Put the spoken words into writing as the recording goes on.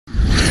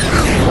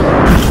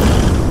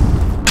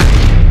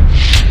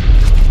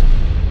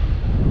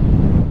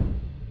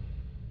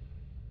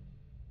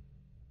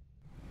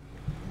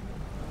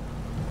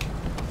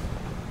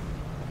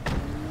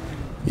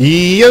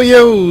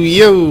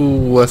Yo,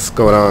 what's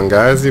going on,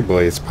 guys? Your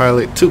boy is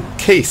Pilot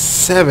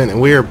 2K7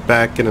 and we are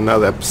back in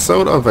another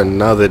episode of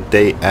Another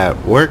Day at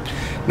Work.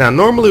 Now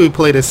normally we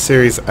play this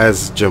series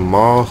as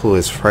Jamal, who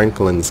is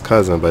Franklin's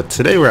cousin, but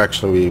today we're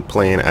actually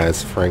playing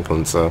as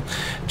Franklin. So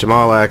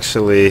Jamal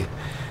actually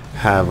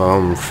have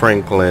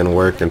Franklin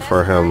working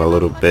for him a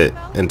little bit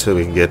until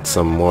we can get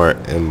some more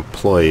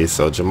employees.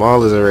 So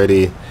Jamal is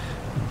already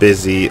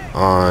busy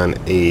on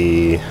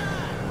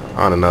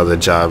another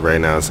job right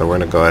now, so we're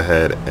gonna go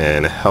ahead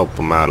and help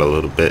him out a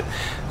little bit.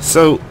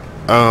 So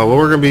what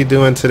we're gonna be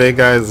doing today,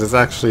 guys, is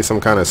actually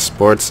some kind of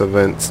sports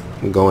events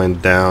going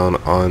down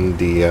on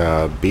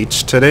the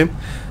beach today.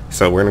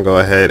 So we're gonna go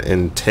ahead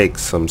and take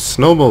some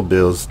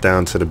snowmobiles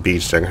down to the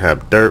beach. They're gonna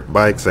have dirt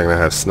bikes, they're gonna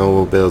have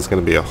snowmobiles. It's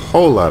gonna be a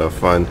whole lot of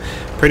fun.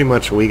 Pretty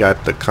much we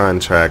got the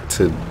contract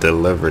to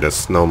deliver the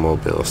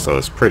snowmobile, so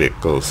it's pretty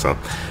cool. So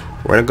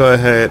we're gonna go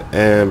ahead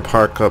and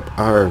park up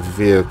our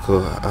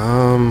vehicle.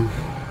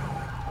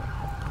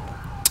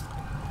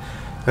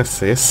 Let's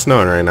see, it's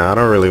snowing right now. I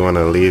don't really want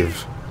to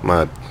leave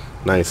my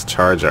nice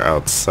Charger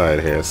outside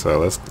here, so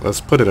let's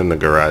put it in the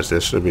garage.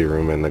 There should be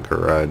room in the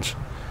garage,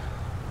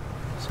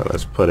 so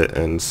let's put it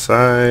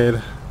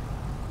inside.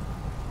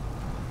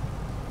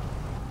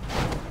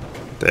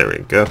 There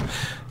we go.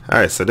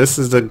 Alright, so this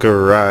is the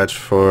garage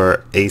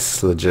for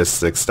Ace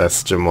Logistics.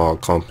 That's Jamal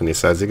company.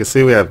 So as you can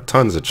see, we have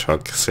tons of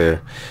trucks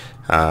here.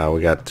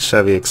 We got the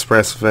Chevy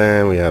Express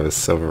van, we have a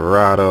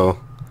Silverado,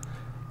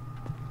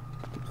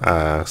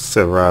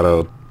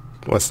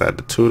 what's that,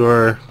 the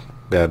two-door.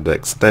 We have the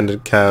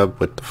extended cab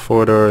with the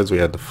four doors. We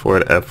have the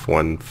Ford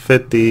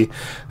F-150.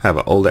 Have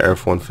an older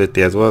F-150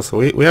 as well. So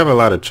we have a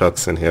lot of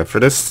trucks in here. For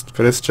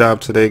this job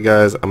today,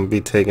 guys, I'm gonna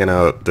be taking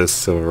out this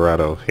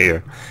Silverado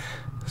here.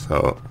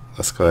 So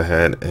let's go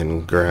ahead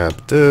and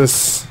grab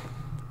this.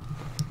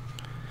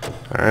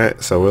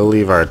 Alright, so we'll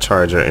leave our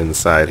Charger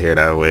inside here,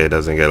 that way it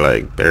doesn't get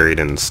like buried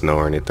in snow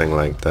or anything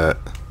like that.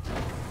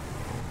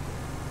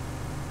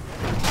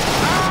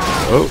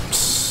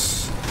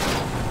 Oops.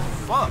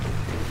 Fuck.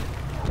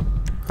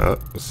 Oh,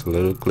 it's a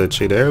little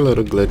glitchy there, a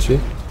little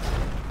glitchy.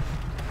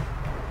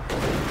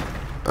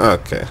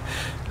 Okay.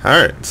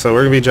 Alright, so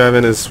we're going to be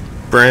driving this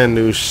brand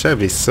new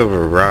Chevy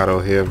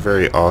Silverado here.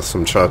 Very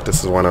awesome truck.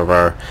 This is one of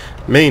our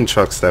main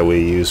trucks that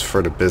we use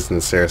for the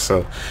business here.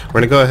 So we're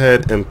going to go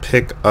ahead and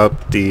pick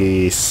up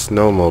the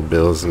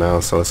snowmobiles now.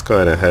 So let's go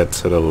ahead and head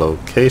to the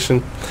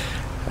location.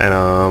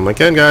 And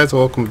again, guys,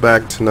 welcome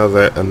back to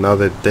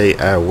another Day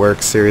at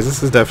Work series.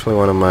 This is definitely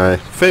one of my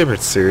favorite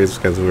series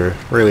because we're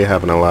really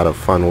having a lot of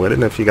fun with it.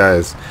 And if you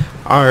guys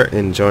are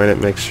enjoying it,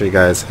 make sure you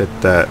guys hit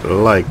that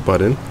like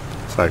button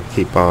so I can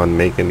keep on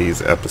making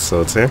these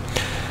episodes here.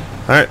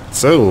 Alright,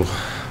 so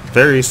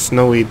very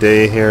snowy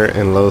day here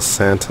in Los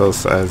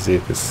Santos, as you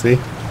can see.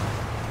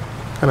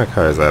 What kind of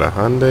car is that, a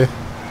Hyundai?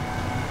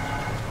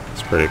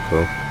 It's pretty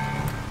cool.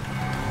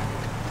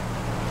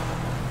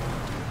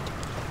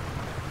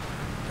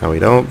 Now we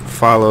don't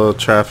follow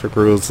traffic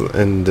rules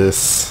in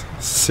this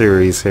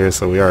series here,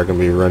 so we are going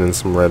to be running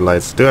some red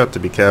lights. Do have to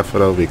be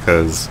careful though,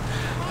 because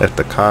if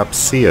the cops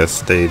see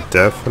us, they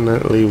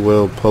definitely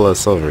will pull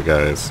us over,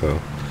 guys. So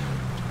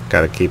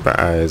gotta keep our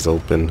eyes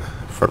open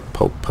for the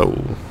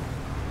po-po.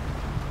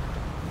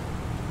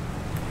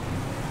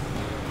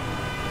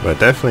 But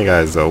definitely,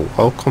 guys,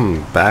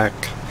 welcome back.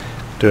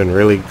 Doing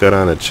really good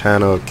on the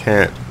channel.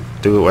 Can't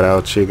do it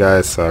without you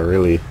guys, so I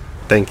really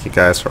thank you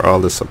guys for all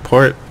the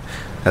support.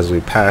 As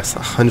we pass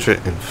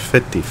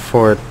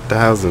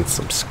 154,000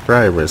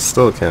 subscribers.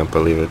 Still can't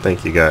believe it.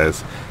 Thank you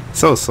guys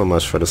so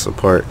much for the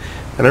support,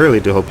 and I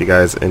really do hope you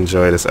guys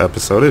enjoy this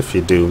episode. If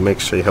you do, make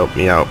sure you help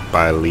me out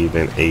by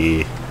leaving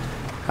a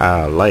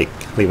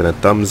leaving a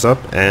thumbs up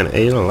and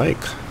a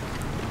like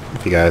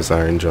if you guys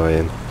are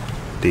enjoying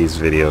these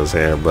videos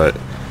here. But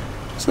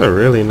it's a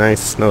really nice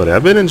snow day.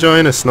 I've been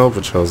enjoying the snow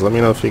patrols. Let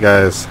me know if you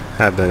guys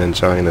have been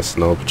enjoying the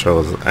snow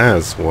patrols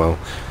as well.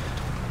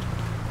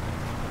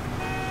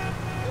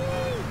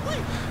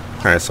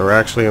 Alright, so we're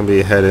actually going to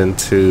be heading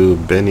to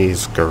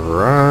Benny's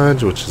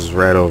garage, which is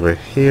right over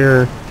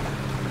here.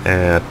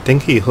 And I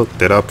think he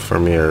hooked it up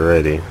for me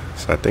already.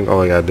 So I think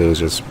all I got to do is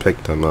just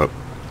pick them up.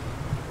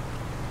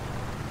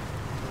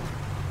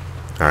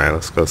 Alright,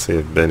 let's go see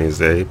if Benny's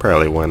there. He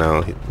probably went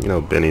out. You know,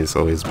 Benny's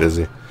always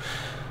busy.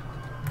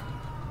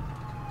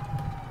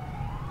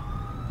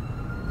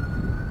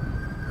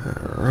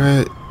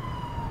 Alright.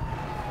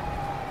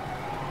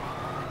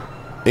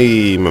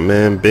 Hey, my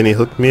man Benny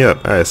hooked me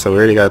up. Alright, so we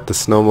already got the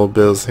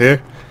snowmobiles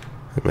here.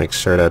 Make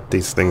sure that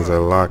these things are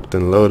locked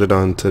and loaded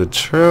onto the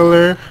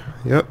trailer.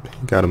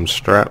 Yep, got them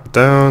strapped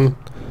down.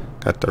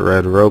 Got the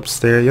red ropes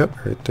there. Yep,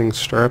 everything's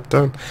strapped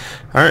down.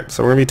 Alright,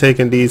 so we're going to be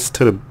taking these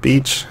to the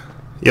beach.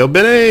 Yo,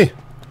 Benny!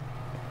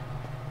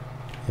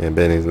 Yeah,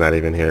 Benny's not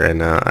even here right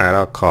now. Alright,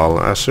 I'll call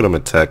him. I'll shoot him a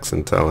text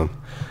and tell him.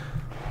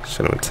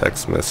 Shoot him a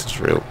text message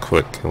real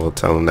quick, and we'll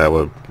tell him that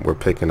we're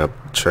picking up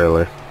the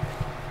trailer.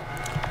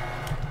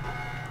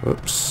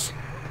 Whoops.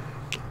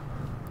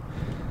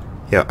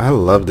 Yeah, I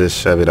love this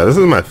Chevy though. This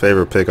is my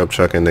favorite pickup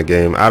truck in the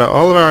game. Out of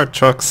all of our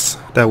trucks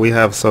that we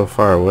have so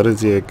far, what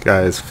is your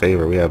guys'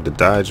 favorite? We have the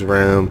Dodge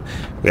Ram,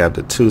 we have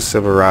the 2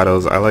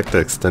 Silverados. I like the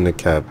extended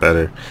cab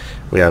better.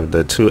 We have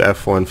the 2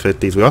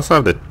 F-150s. We also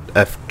have the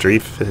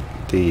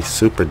F-350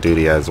 Super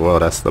Duty as well.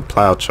 That's the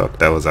plow truck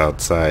that was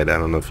outside. I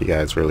don't know if you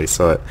guys really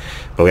saw it,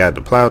 but we have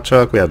the plow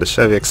truck, we have the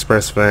Chevy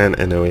Express van,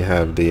 and then we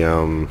have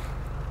the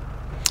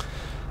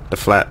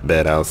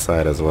flatbed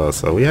outside as well.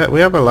 So we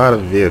have a lot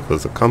of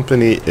vehicles. The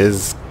company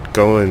is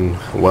going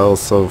well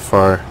so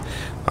far.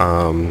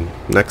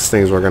 Next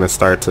things we're going to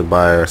start to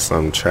buy are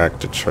some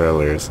tractor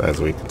trailers as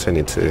we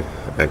continue to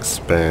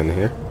expand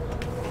here.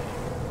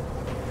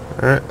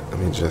 Alright, let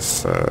me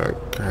just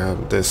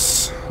grab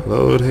this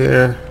load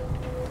here.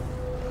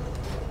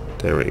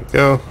 There we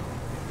go.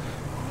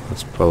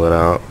 Let's pull it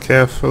out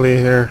carefully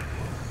here.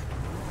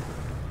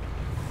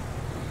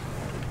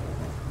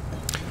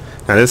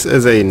 Now this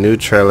is a new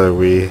trailer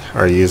we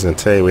are using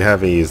today. We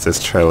haven't used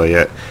this trailer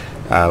yet.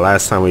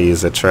 Last time we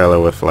used a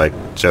trailer with like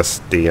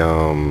just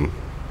the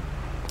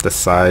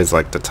sides,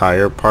 like the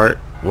tire part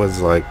was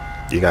like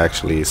you could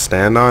actually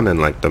stand on, and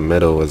like the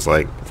middle was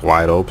like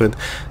wide open.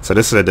 So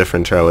this is a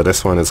different trailer.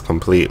 This one is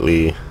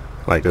completely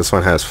like, this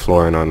one has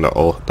flooring on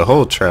the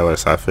whole trailer.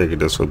 So I figured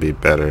this would be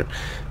better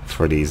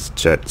for these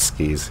jet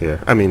skis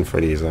here. I mean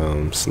for these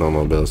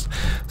snowmobiles.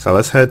 So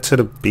let's head to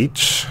the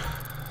beach.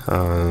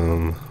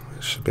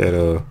 Should be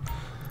able to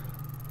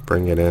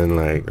bring it in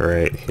like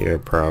right here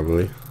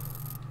probably.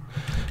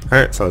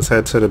 Alright, so let's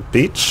head to the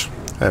beach.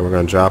 And we're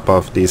going to drop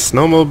off these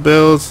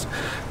snowmobiles.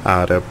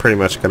 They're pretty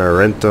much going to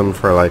rent them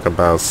for like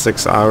about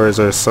 6 hours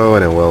or so,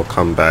 and then we'll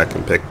come back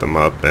and pick them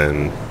up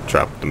and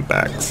drop them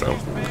back. So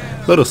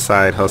little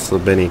side hustle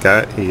Benny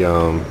got. He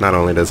not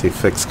only does he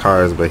fix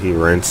cars, but he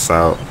rents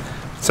out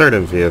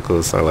certain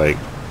vehicles, so like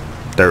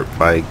dirt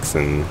bikes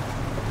and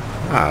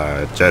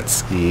jet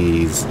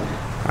skis,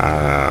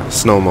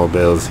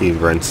 snowmobiles. He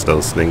rents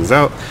those things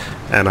out,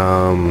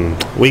 and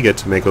we get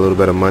to make a little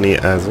bit of money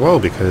as well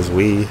because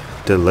we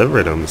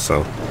deliver them.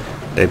 So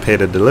they pay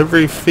the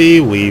delivery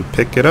fee, we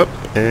pick it up,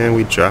 and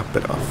we drop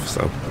it off.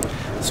 So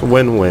it's a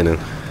win-win, and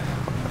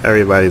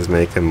everybody's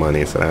making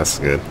money, so that's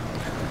good.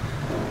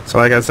 So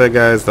like I said,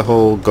 guys, the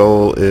whole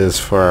goal is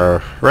for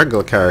our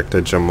regular character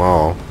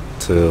Jamal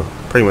to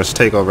pretty much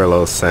take over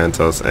Los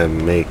Santos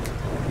and make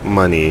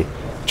money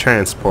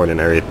transporting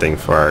everything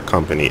for our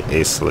company,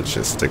 Ace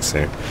Logistics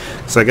here.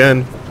 So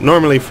again,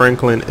 normally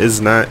Franklin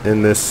is not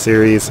in this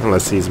series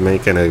unless he's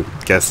making a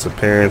guest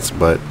appearance,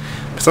 but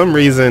for some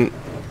reason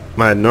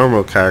my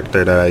normal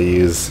character that I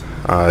use,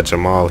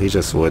 Jamal, he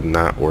just would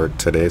not work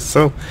today.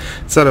 So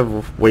instead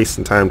of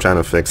wasting time trying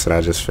to fix it,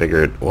 I just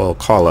figured we'll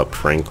call up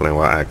Franklin.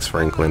 We'll ask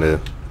Franklin to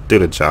do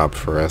the job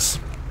for us.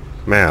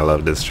 Man, I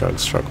love this truck.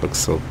 This truck looks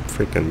so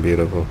freaking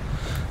beautiful.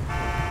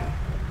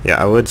 Yeah,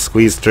 I would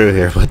squeeze through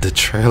here, but the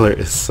trailer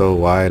is so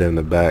wide in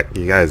the back.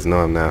 You guys know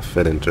I'm not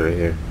fitting through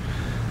here.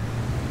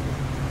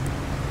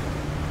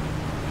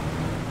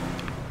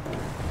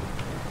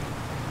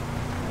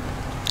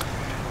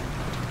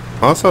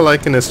 Also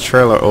liking this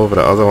trailer over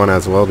the other one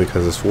as well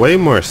because it's way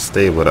more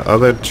stable. The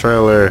other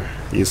trailer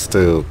used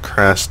to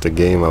crash the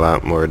game a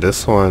lot more.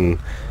 This one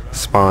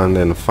spawned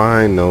in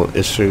fine, no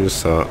issues,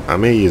 so I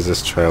may use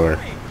this trailer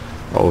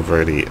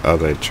over the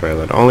other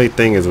trailer. The only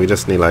thing is we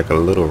just need like a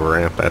little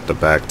ramp at the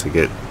back to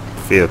get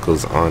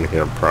vehicles on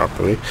here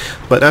properly,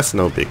 but that's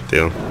no big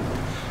deal.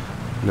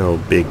 No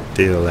big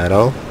deal at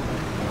all.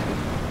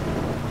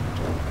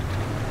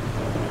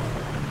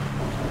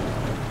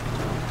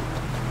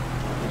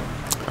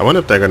 I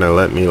wonder if they're gonna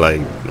let me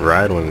like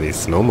ride one of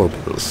these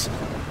snowmobiles.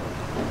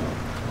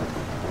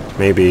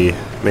 Maybe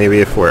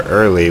if we're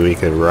early we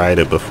could ride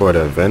it before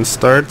the event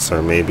starts,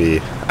 or maybe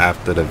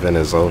after the event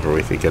is over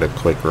we could get a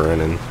quick run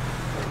in,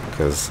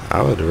 because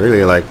I would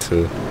really like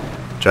to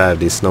drive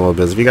these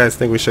snowmobiles. If you guys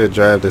think we should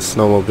drive the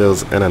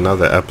snowmobiles in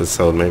another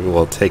episode, maybe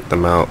we'll take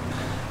them out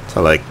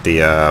to like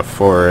the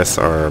forest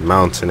or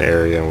mountain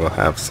area and we'll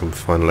have some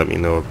fun. Let me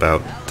know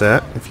about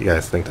that if you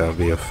guys think that would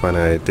be a fun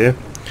idea.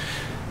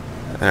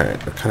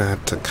 Alright, we're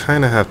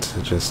kind of have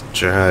to just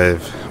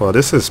drive. Well,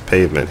 this is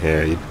pavement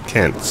here. You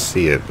can't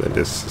see it, but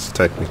this is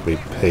technically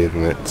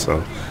pavement.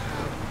 So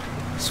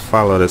let's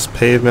follow this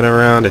pavement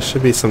around. There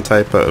should be some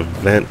type of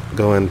event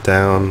going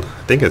down.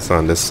 I think it's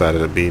on this side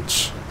of the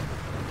beach.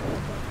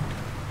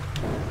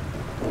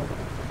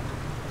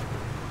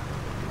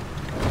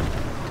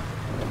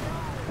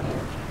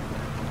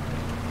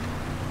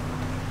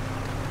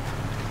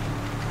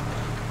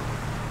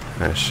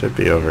 I should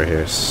be over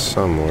here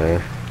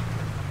somewhere.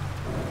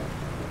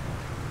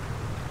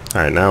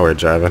 Alright, now we're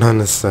driving on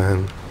the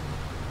sun.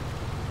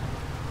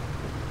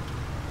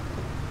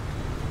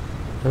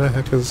 Where the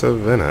heck is the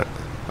event at?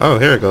 Oh,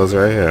 here it goes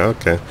right here.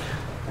 Okay.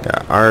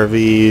 Got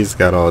RVs,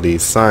 got all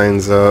these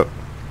signs up.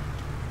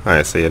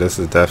 Alright, so yeah, this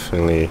is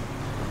definitely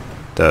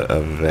the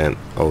event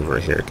over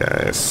here,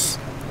 guys.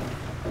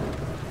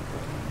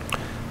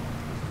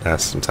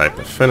 That's some type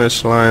of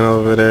finish line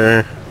over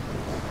there.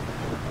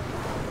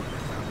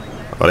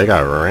 Oh, they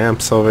got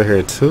ramps over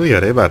here too?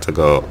 Yeah, they about to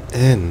go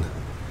in.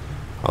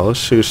 Oh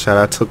shoot, shout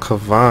out to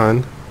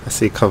Kavan. I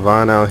see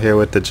Kavan out here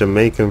with the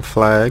Jamaican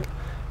flag,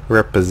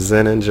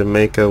 representing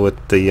Jamaica with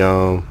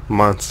the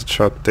monster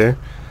truck there.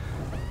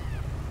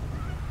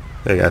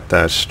 They got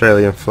the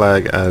Australian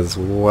flag as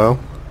well.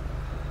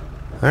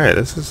 Alright,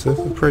 this is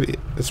pretty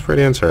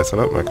interesting.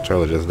 Oh, my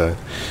controller just died.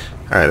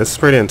 Alright, this is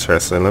pretty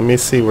interesting. Let me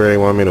see where they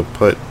want me to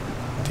put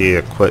the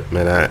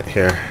equipment at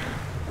here.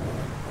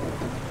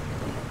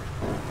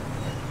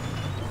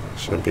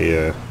 Should be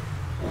a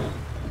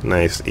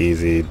nice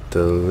easy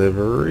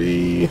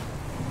delivery.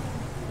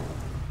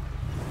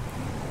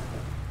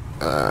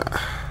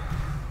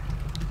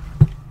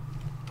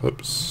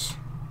 Whoops.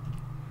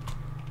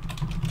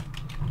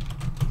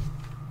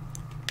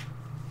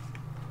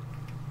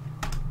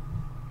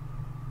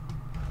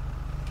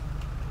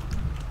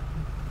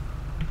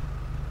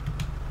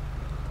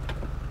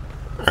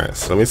 Alright,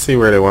 so let me see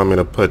where they want me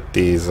to put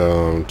these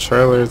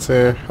trailers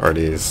here, or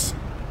these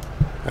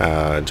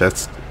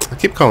jets. I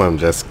keep calling them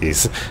jet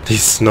skis.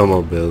 These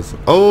snowmobiles.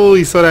 Oh,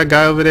 you saw that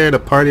guy over there? The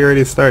party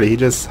already started. He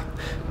just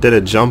did a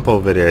jump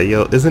over there.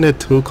 Yo, isn't it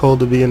too cold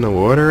to be in the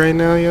water right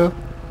now, yo?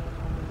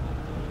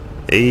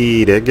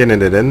 Hey, they're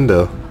getting it in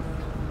though.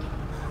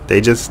 They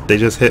just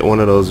hit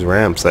one of those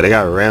ramps. So they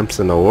got ramps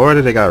in the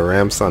water. They got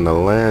ramps on the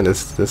land.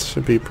 This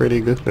should be pretty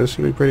good. This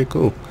should be pretty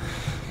cool.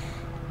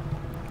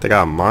 They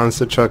got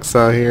monster trucks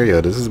out here. Yo,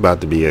 this is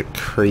about to be a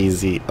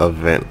crazy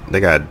event. They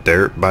got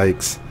dirt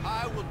bikes.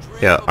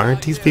 Yeah,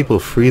 aren't these people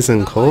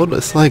freezing cold?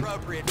 It's like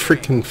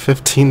freaking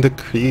 15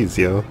 degrees,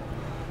 yo.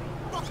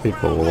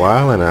 People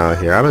wilding out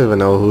here. I don't even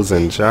know who's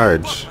in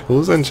charge.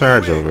 Who's in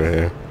charge over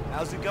here?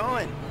 How's it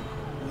going?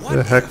 What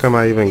the heck am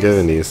I even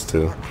giving these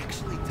to?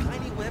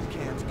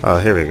 Oh,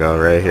 here we go.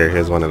 Right here.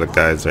 Here's one of the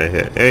guys right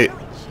here. Hey,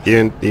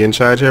 you in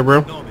charge here,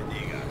 bro?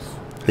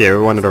 Yeah,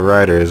 we're one of the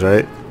riders,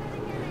 right?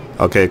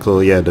 Okay,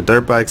 cool. Yeah, the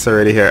dirt bike's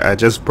already here. I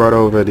just brought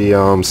over the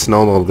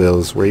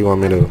snowmobiles. Where you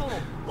want me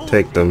to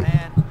take them?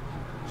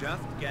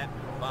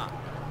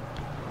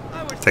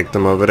 Take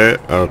them over there?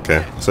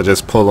 Okay. So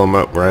just pull them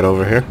up right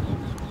over here.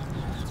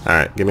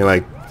 Alright, give me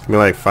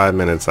like 5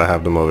 minutes. I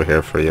have them over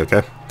here for you,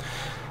 okay?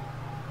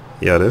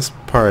 Yo, this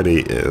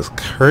party is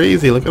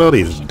crazy. Look at all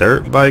these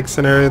dirt bikes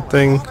and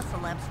everything.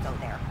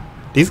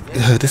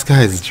 This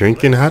guy is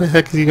drinking. How the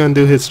heck is he gonna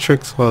do his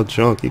tricks while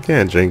drunk? You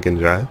can't drink and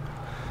drive.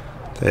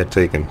 They're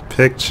taking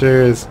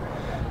pictures.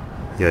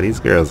 Yeah, these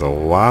girls are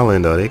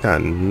wilding though. They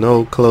got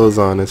no clothes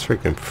on. It's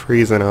freaking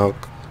freezing out.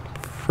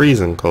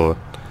 Freezing cold.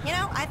 You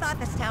know, I thought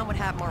this town would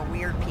have more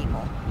weird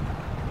people.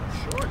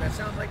 Sure, that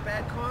sounds like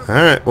bad karma.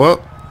 Alright,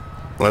 well,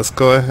 let's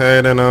go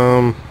ahead and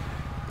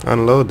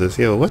unload this.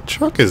 Yo, what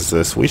truck is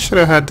this? We should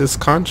have had this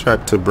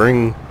contract to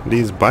bring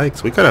these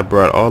bikes. We could have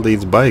brought all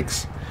these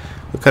bikes.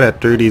 We could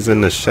have threw these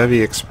in the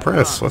Chevy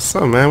Express. What's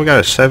up, man? We got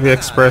a Chevy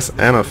Express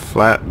and a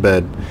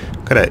flatbed.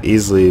 Could have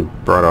easily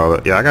brought all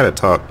that. Yeah, I gotta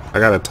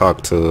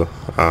talk to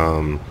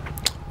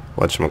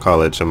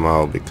whatchamacallit,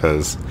 Jamal,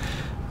 because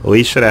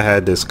we should have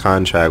had this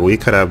contract. We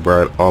could have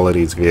brought all of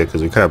these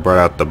vehicles. We could have brought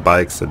out the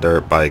bikes, the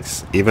dirt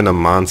bikes, even the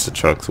monster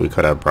trucks. We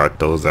could have brought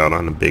those out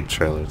on the big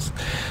trailers.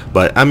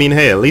 But I mean,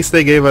 hey, at least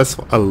they gave us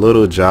a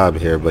little job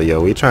here. But yo,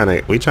 we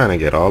trying to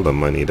get all the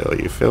money though.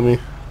 You feel me?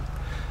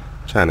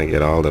 Trying to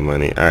get all the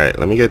money. All right,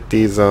 let me get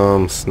these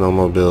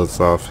snowmobiles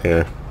off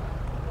here.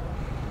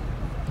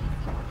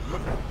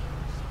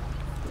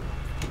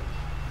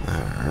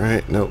 All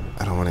right, nope,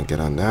 I don't want to get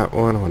on that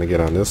one. I want to get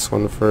on this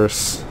one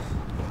first.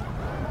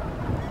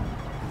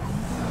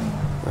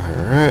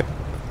 Alright,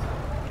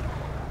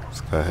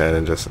 let's go ahead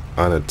and just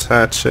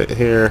unattach it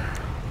here.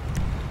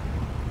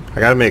 I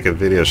gotta make a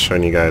video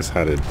showing you guys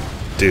how to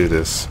do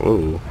this.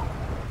 Ooh.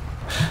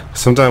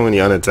 Sometimes when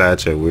you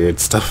unattach it,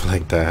 weird stuff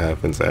like that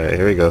happens. Alright,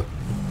 here we go.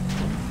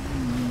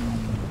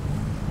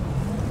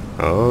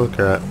 Oh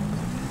crap.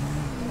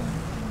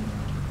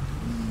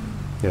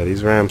 Yeah,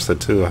 these ramps are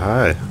too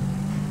high.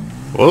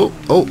 Whoa,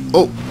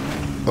 oh,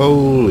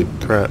 holy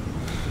crap.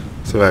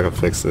 See if I can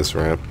fix this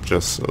ramp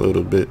just a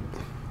little bit.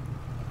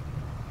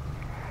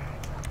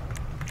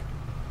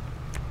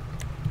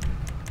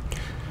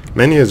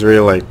 Menu is really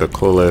like the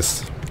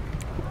coolest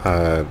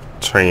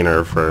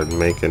trainer for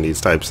making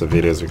these types of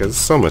videos because there's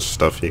so much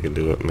stuff you can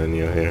do with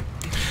Menu here.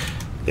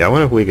 Yeah, I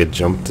wonder if we could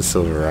jump to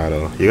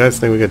Silverado. You guys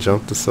think we could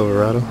jump to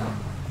Silverado?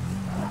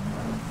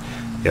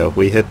 Yeah, if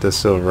we hit the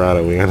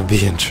Silverado, we're gonna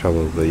be in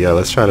trouble. But yeah,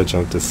 let's try to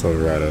jump to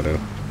Silverado though.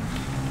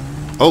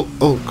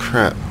 Oh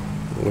crap.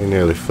 We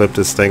nearly flipped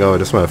this thing over.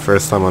 This is my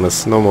first time on a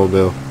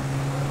snowmobile.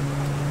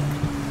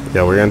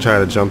 Yeah, we're gonna try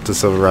to jump to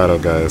Silverado,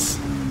 guys.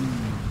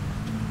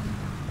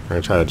 We're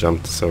gonna try to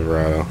jump to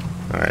Silverado.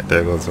 Alright,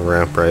 there goes the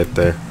ramp right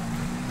there.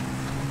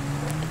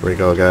 Here we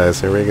go, guys.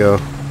 Here we go.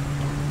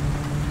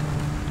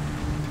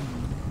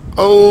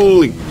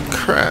 Holy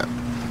crap.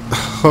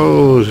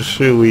 Oh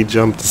shoot, we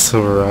jumped to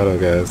Silverado,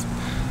 guys.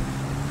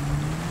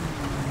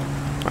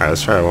 Alright,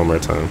 let's try it one more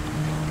time.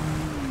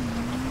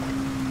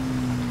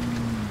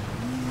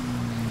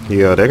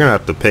 Yo, they're gonna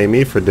have to pay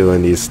me for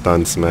doing these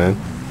stunts, man.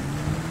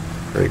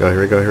 Here we go, here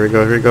we go, here we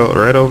go, here we go.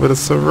 Right over to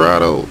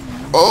Silverado.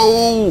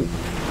 Oh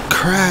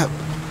crap.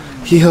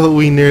 Yo,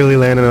 we nearly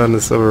landed on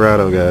the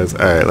Silverado, guys.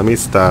 Alright, let me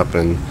stop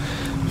and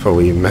before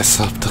we mess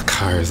up the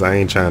cars. I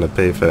ain't trying to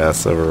pay for that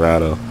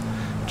Silverado.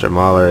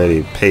 Jamal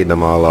already paid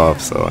them all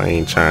off, so I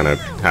ain't trying to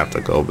have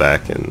to go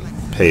back and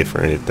pay for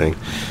anything.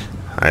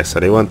 Alright, so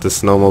they want the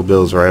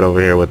snowmobiles right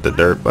over here with the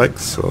dirt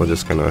bikes, so we're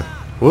just gonna...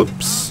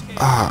 Whoops.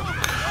 Ah,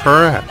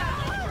 crap.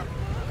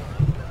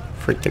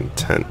 Freaking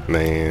tent,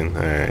 man.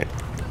 Alright.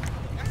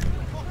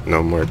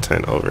 No more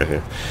tent over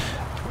here.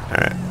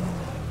 Alright.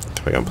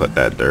 We're gonna put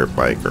that dirt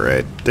bike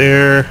right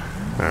there.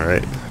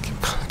 Alright.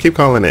 Keep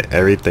calling it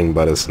everything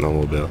but a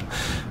snowmobile.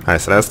 Alright,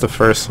 so that's the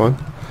first one.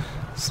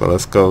 So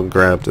let's go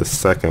grab the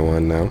second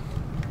one now.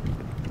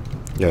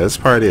 Yeah, this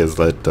party is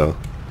lit though.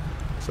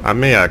 So I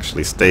may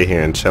actually stay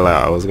here and chill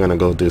out. I was gonna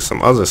go do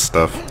some other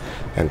stuff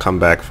and come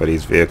back for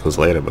these vehicles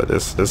later, but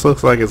this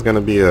looks like it's gonna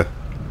be a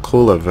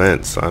cool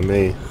event, so I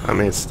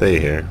may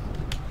stay here.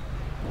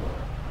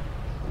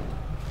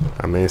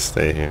 I may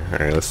stay here.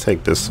 Alright, let's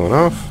take this one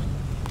off.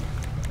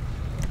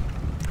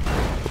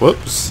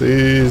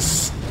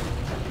 Whoopsies.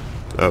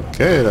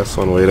 Okay, that's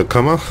one way to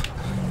come off.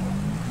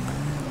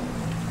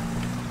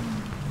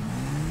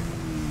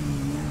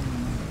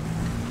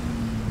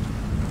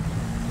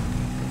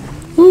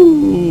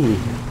 Woo!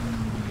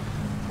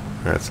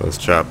 Alright, so let's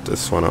drop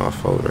this one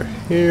off over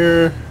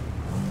here.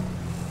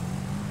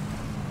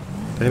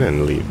 They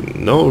didn't leave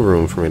no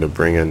room for me to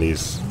bring in the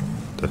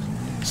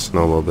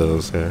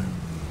snowmobiles here.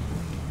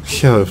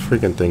 Yo, the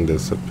freaking thing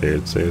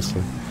disappeared,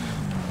 seriously.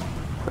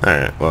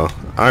 Alright, well,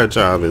 our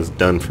job is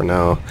done for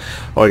now.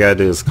 All I gotta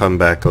do is come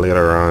back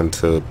later on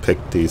to pick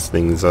these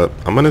things up.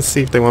 I'm gonna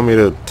see if they want me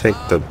to take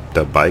the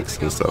bikes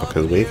and stuff,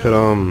 because we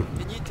could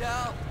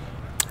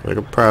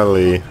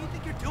probably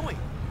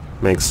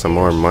make some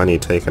more money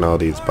taking all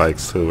these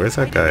bikes too. Where's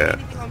that guy at?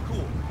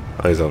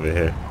 Oh, he's over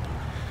here.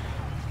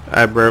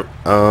 Alright, bro,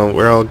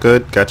 we're all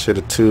good. Got you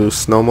the 2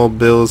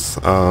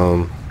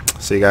 snowmobiles.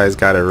 So you guys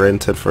got it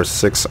rented for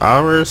 6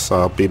 hours, so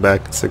I'll be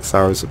back in 6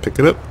 hours to pick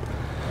it up.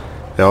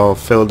 They're all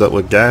filled up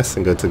with gas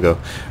and good to go.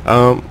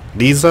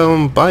 These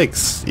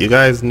bikes, you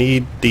guys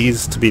need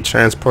these to be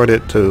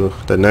transported to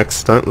the next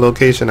stunt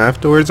location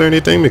afterwards or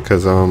anything?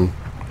 Because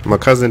my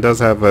cousin does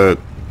have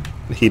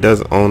he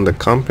does own the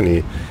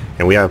company,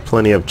 and we have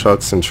plenty of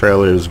trucks and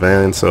trailers,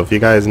 vans. So if you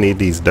guys need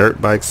these dirt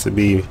bikes to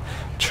be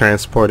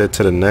transported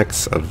to the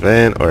next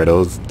event, or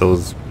those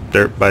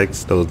dirt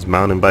bikes, those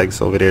mountain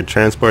bikes over there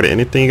transported,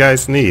 anything you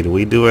guys need,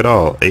 we do it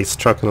all. Ace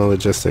Trucking and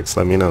Logistics,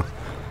 let me know.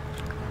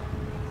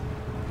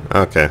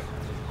 Okay.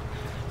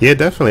 Yeah,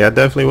 definitely. I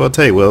definitely will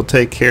take. We'll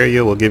take care of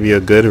you. We'll give you a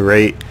good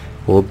rate.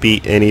 We'll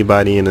beat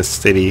anybody in the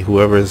city.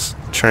 Whoever's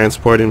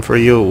transporting for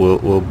you,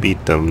 we'll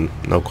beat them.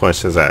 No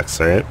questions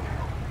asked, alright?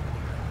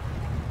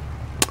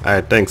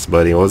 Alright, thanks,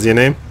 buddy. What was your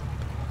name?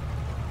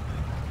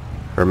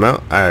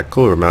 Ramel? Alright,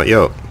 cool, Ramel.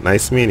 Yo,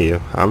 nice meeting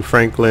you. I'm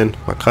Franklin.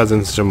 My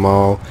cousin's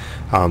Jamal.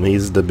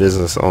 He's the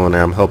business owner.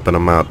 I'm helping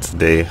him out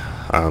today.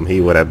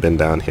 He would have been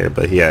down here,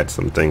 but he had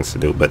some things to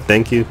do. But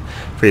thank you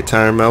for your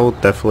time, Mel.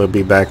 We'll definitely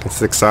be back in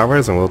 6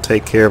 hours, and we'll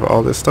take care of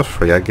all this stuff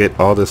for you. I get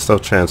all this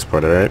stuff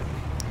transported, alright?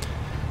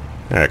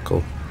 Alright,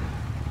 cool.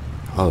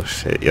 Oh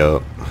shit,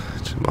 yo.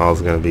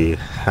 Jamal's gonna be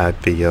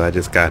happy, yo. I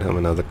just got him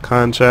another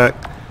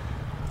contract.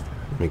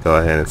 Let me go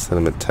ahead and send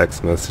him a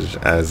text message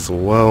as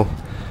well.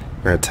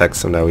 We're gonna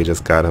text him that we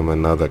just got him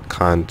another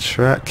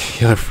contract.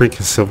 Yo,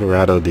 freaking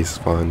Silverado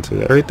despawned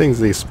too.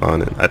 Everything's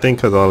despawning. I think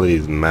because all of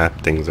these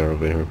map things are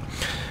over here.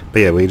 But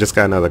yeah, we just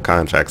got another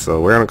contract. So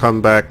we're gonna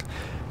come back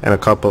in a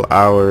couple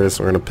hours.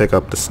 We're gonna pick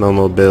up the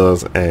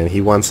snowmobiles, and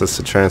he wants us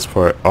to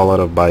transport all of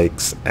the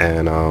bikes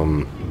and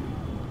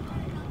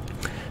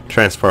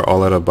transport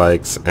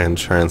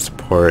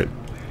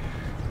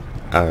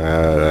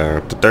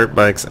the dirt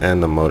bikes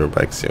and the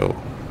motorbikes. Yo,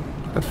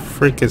 the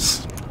freak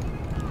is...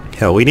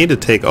 Hell, we need to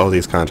take all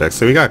these contracts.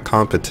 So we got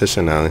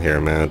competition out here,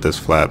 man, with this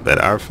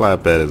flatbed. Our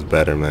flatbed is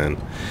better, man.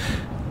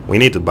 We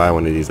need to buy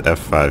one of these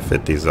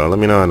F550s, though. Let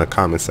me know in the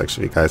comment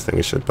section if you guys think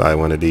we should buy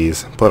one of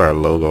these. Put our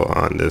logo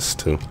on this,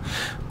 too.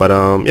 But,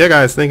 yeah,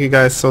 guys, thank you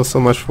guys so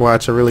much for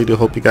watching. I really do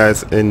hope you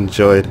guys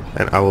enjoyed,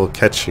 and I will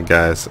catch you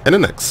guys in the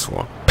next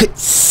one.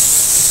 Peace!